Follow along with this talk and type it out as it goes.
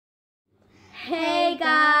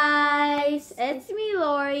It's me,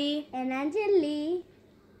 Lori. And Angeli.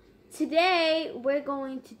 Today, we're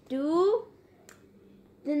going to do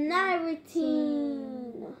the night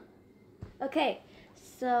routine. Okay,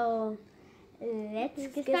 so let's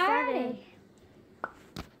get started.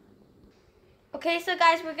 Okay, so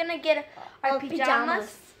guys, we're gonna get our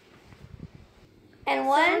pajamas. And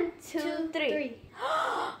 1, 2, 3.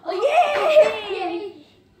 Oh, yay!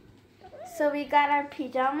 So we got our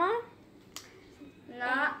pajama.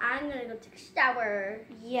 Now I'm gonna go take a shower.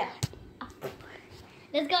 Yeah.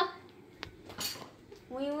 Let's go.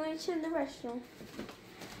 We went to the restroom.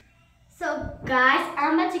 So guys,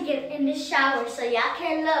 I'm about to get in the shower so y'all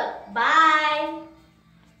can look. Bye.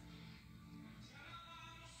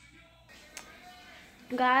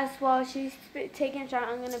 Guys, while she's taking a shower,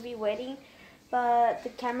 I'm gonna be waiting. But the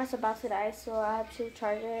camera's about to die, so I have to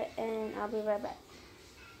charge it and I'll be right back.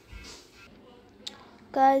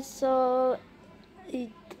 Guys, so my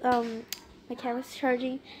camera's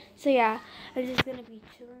charging. So yeah, I'm just gonna be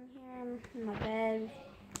chilling here in my bed,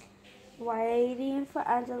 waiting for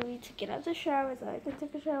Angeli to get out the shower so I can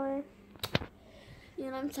take a shower.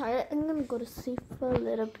 And I'm tired. I'm gonna go to sleep for a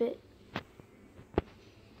little bit.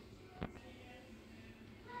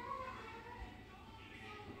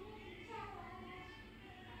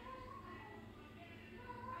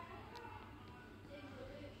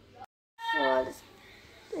 So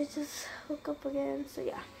I just woke up again. So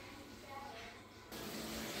yeah.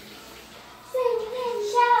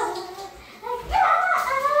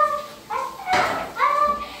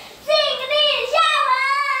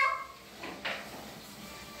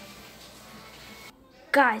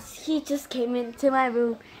 Guys, he just came into my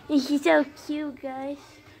room and he's so cute, guys.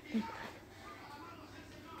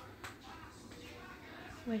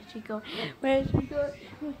 Where'd she go? Where'd she go?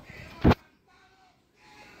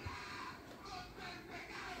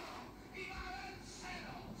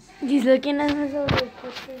 He's looking at us over there.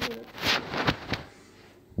 What's for you?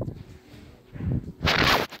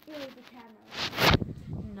 Here's the camera.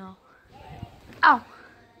 No. Ow!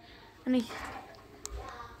 I need.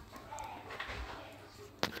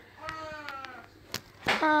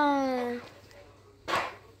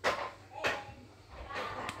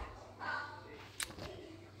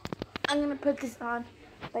 I'm gonna put this on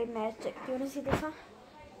by magic. Do you wanna see this one?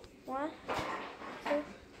 1, 2,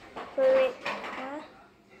 wait. 1,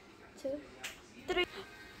 2, 3.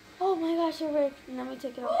 Oh my gosh, it worked. Let me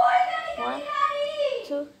take it off. 1,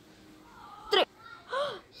 2, 3.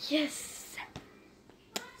 Yes.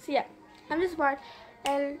 So yeah, I'm just bored.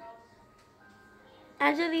 And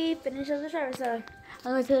Angeli finished the shower, so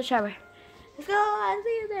I'm going to the shower. Let's go. I'll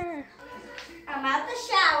see you there. I'm at the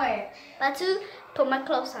shower. About to put my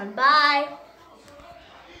clothes on. Bye.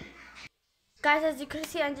 Guys, as you can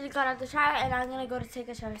see, Angeli got out the shower, and I'm gonna go to take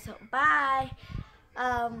a shower. So bye.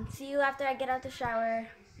 See you after I get out the shower.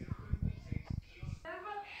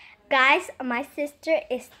 Guys, my sister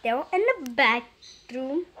is still in the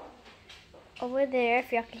bathroom over there,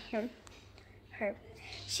 if y'all can hear her.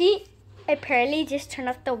 She apparently just turned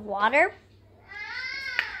off the water.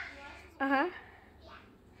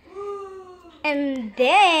 And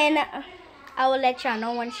then I will let y'all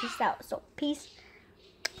know when she's out. So peace.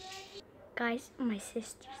 Guys, my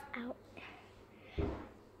sister's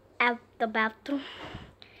out the bathroom.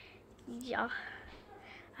 Yeah,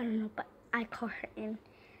 I don't know, but I call her in.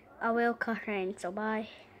 I will call her in, so bye.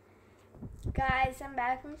 Guys, I'm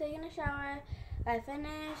back from taking a shower. I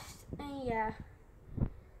finished, and yeah.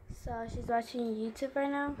 So she's watching YouTube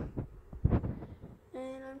right now.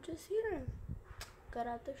 And I'm just here. Got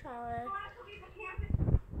out the shower.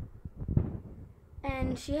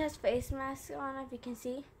 And she has face mask on, if you can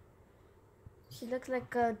see. She looks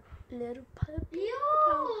like a little puppy.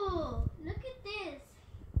 Ew! Look at this.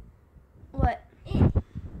 What? It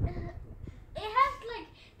has like,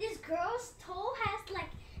 this girl's toe has like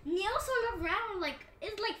nails all around. Like,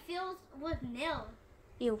 it like fills with nails.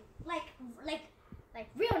 Ew. Like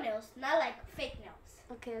real nails, not like fake nails.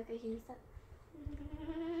 Okay, can you stop?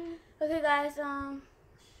 Okay, guys,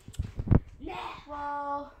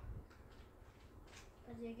 well,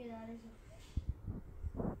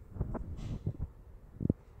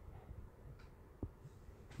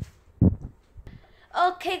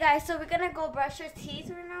 okay, guys, so we're gonna go brush our teeth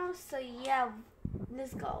right now. So yeah,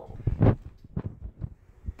 let's go.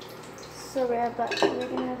 So we're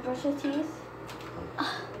gonna brush our teeth.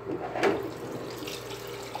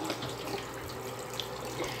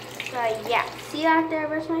 So yeah, see you after I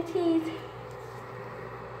brush my teeth.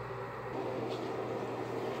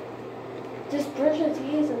 Just brush your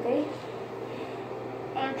teeth, okay?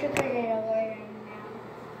 I'm tripping it over right now.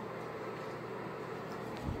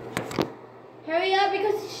 Hurry up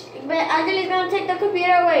because Angeli's gonna take the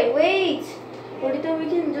computer away. Wait. What do you think we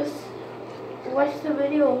can just watch the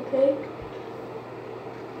video, okay?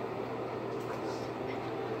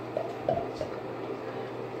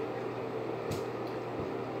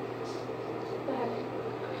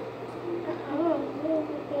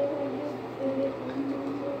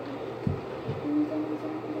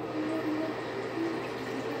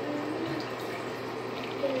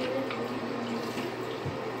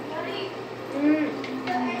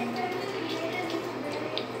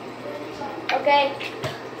 Okay.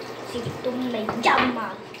 Si itong may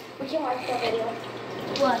llama. We can watch the video.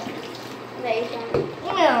 What?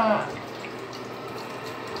 Yeah.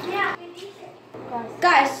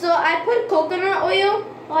 Guys, so I put coconut oil.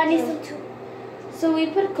 Oh, I need some too. So we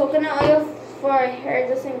put coconut oil for our hair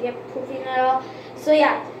doesn't get poofy at all. So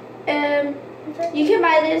yeah, you can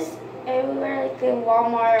buy this everywhere, like in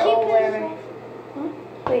Walmart or wherever. Huh?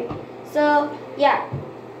 Wait. So yeah,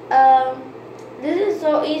 this is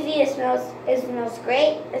so easy. It smells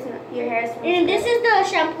great. Your hair smells. And this great. is the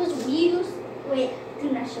shampoos we use. Wait, do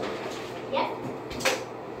not show. Yeah.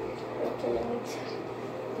 Okay, let me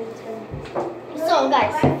So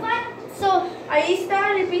guys, so ahí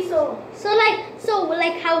está el piso. so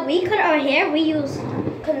like how we cut our hair, we use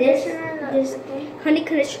Conditioner. this honey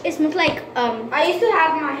conditioner. It smells like I used to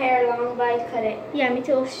have my hair long, but I cut it. yeah, me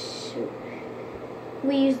too. Shoot.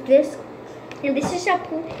 We use this, and this is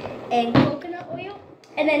shampoo and coconut oil.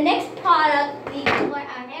 And the next product we use for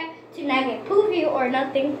our hair to not get poofy or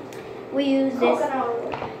nothing, we use this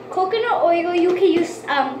coconut oil. You can use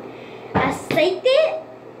aceite,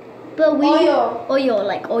 but we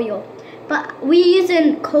oil. But we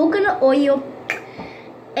using coconut oil.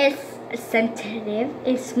 It's sensitive.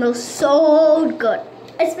 It smells so good.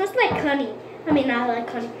 It smells like honey. I mean, not like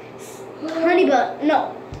honey. Honey, but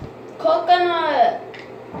no. Coconut.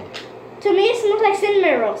 To me, it smells like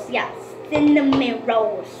cinnamon rolls. Yeah, cinnamon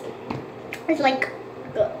rolls. It's like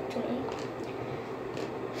good to me.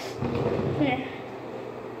 Yeah.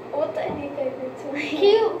 What the heck is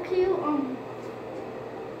it? Cute.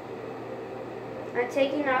 I'm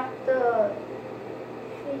taking off the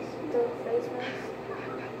face mask.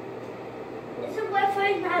 Is the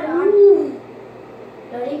Wi-Fi not on?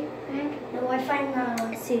 Ready? The Wi-Fi not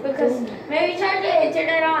on. See, Because maybe charge it and turn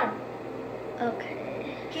it on.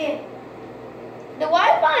 okay. Okay. The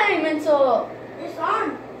Wi-Fi, mental. It's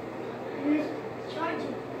on. It's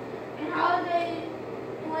charging. And how are they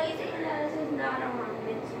saying that this is not on,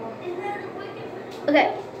 mental?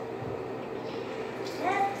 Okay.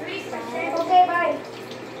 Okay, bye.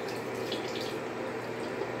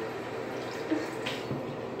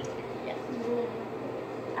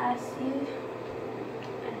 I see you.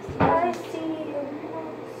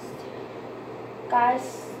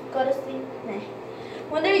 Guys, go to sleep. Nah.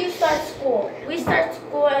 When do you start school? We start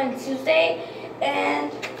school on Tuesday,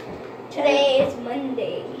 and Today is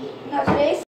Monday. no, today's